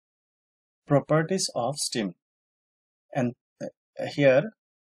properties of steam, and here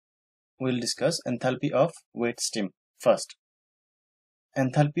we'll discuss enthalpy of wet steam first.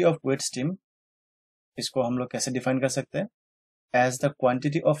 enthalpy of wet steam इसको हम लोग कैसे define कर सकते हैं? As the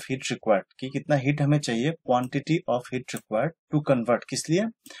quantity of heat required, कि कितना हीट हमें चाहिए, quantity of heat required to convert, किस लिए?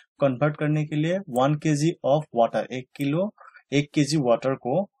 कन्वर्ट करने के लिए 1 kg of water, 1 kg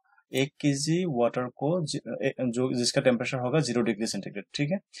water को जो जिसका टेम्परेचर होगा 0 डिग्री सेंटीग्रेड,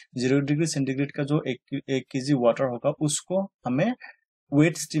 ठीक है, 0 डिग्री सेंटीग्रेड का जो 1 kg वाटर होगा उसको हमें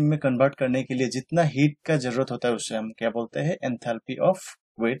वेट स्टीम में कन्वर्ट करने के लिए जितना हीट का जरूरत होता है उसे हम क्या बोलते हैं? Enthalpy of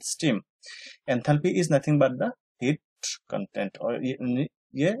weight steam. Enthalpy is nothing but the heat content, और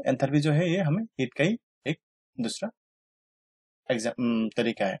ये एंथैल्पी जो है ये हमें हीट का ही एक दूसरा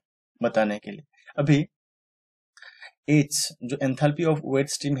तरीका है बताने के लिए. अभी H जो एंथैल्पी ऑफ वेट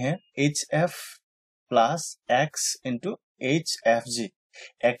स्टीम है, HF plus X into HFG.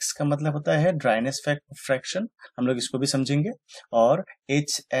 X का मतलब होता है ड्राइनेस फ्रैक्शन, हम लोग इसको भी समझेंगे, और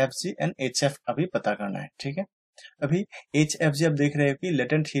HFG एंड HF अभी पता करना है, ठीक है. अभी HFG आप देख रहे हो कि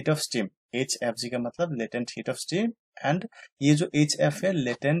latent heat of steam, HFG का मतलब latent heat of steam, and ये जो HF है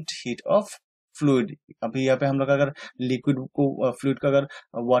लेटेंट हीट ऑफ फ्लूइड. अभी यहाँ पे हम लोग अगर लिक्विड को फ्लूइड का अगर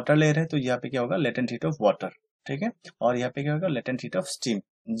वाटर ले रहे हैं तो यहाँ पे क्या होगा? लेटेंट हीट ऑफ वाटर, ठीक है, और यहाँ पे क्या होगा? Latent heat of steam.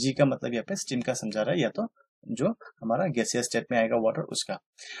 G का मतलब यहाँ पे स्टीम का समझा रहा है, या तो जो हमारा गैसियस स्टेट में आएगा वाटर उसका.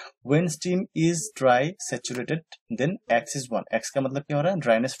 When steam is dry saturated then X is 1. X का मतलब क्या हो रहा है?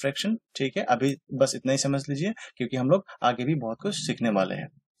 ड्राइनेस फ्रैक्शन, ठीक है. अभी बस इतना ही समझ लीजिए क्योंकि हम लोग आगे भी बहुत कुछ सीखने वाले हैं.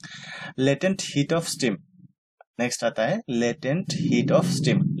 Latent heat of steam, next आता है latent heat of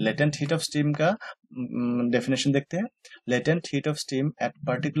steam. Latent heat of steam का डेफिनेशन देखते हैं. Latent heat of steam at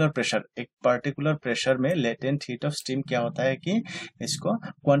particular pressure, एक पर्टिकुलर प्रेशर में लेटेंट हीट ऑफ स्टीम क्या होता है कि इसको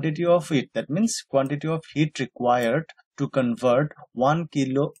quantity of heat, that means quantity of heat required to convert 1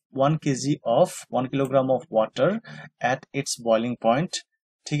 kilogram of water at its boiling point,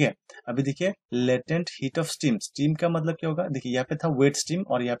 ठीक है. अभी देखिए latent heat of steam, steam का मतलब क्या होगा? देखिए यहाँ पे था वेट स्टीम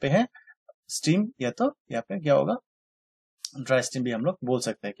और यहाँ पे है स्टीम, या तो यहाँ पे क्या होगा? ड्राई स्टीम भी हम लोग बोल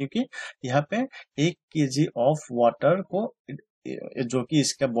सकते हैं, क्योंकि यहाँ पे 1 kg ऑफ वाटर को जो कि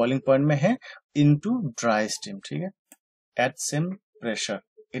इसका बॉइलिंग पॉइंट में है इनटू ड्राई स्टीम, ठीक है, eight same pressure.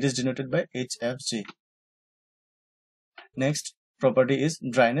 It is denoted by HFG. Next property is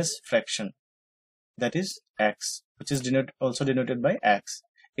dryness fraction, that is X, which is also denoted by X.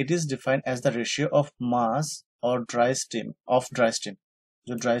 It is defined as the ratio of mass or dry steam of dry steam.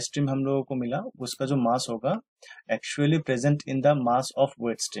 जो dry steam हम लोगों को मिला उसका जो मास होगा actually present in the mass of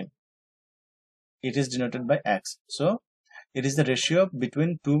weight steam, it is denoted by X. So it is the ratio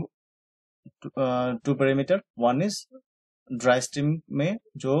between two parameter. One is dry steam में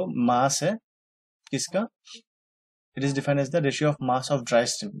जो मास है किसका, it is defined as the ratio of mass of dry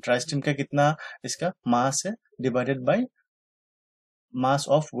steam. Dry steam का कितना इसका मास है divided by mass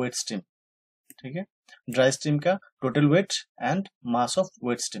of weight steam, ठीक है. ड्राई स्टीम का total weight and mass of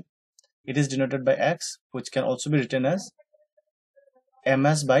weight steam, it is denoted by X, which can also be written as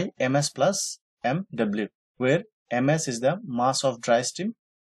MS by MS plus MW, where MS is the mass of dry steam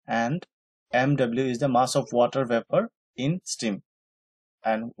and MW is the mass of water vapor in steam,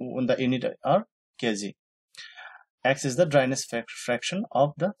 and the unit are kg. X is the dryness fraction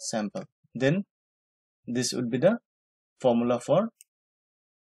of the sample. Then this would be the formula for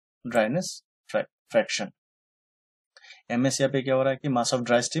dryness fraction. MS यहाँ पे क्या हो रहा है कि mass of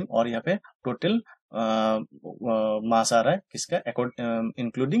dry steam, और यहाँ पे टोटल मास आ रहा है किसका?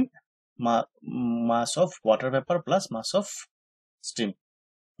 Including mass of water vapour plus mass of steam,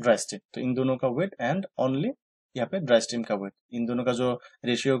 dry steam. तो इन दोनों का वेट एंड ओनली यहाँ पे ड्राई स्टीम का वेट, इन दोनों का जो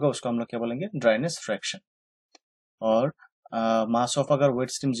रेशियो होगा उसको हम लोग क्या बोलेंगे? Dryness fraction. और मास ऑफ अगर वेट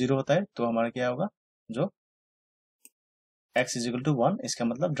स्टीम 0 होता है तो हमारा क्या होगा? जो X इज इक्वल टू 1, इसका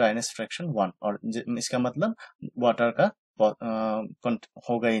मतलब ड्राइनेस फ्रैक्शन 1, और इसका मतलब वाटर का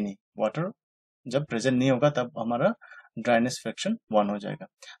होगा ही नहीं. वाटर जब प्रेजेंट नहीं होगा तब हमारा ड्राइनेस फ्रैक्शन 1 हो जाएगा.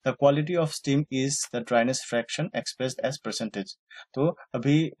 The quality of steam is the dryness fraction expressed as percentage. तो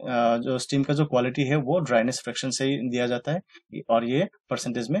अभी जो स्टीम का जो क्वालिटी है वो ड्राइनेस फ्रैक्शन से ही दिया जाता है और ये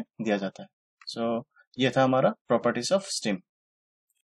परसेंटेज में दिया जाता है. सो ये था हमारा प्रॉपर्टीज ऑफ स्टीम.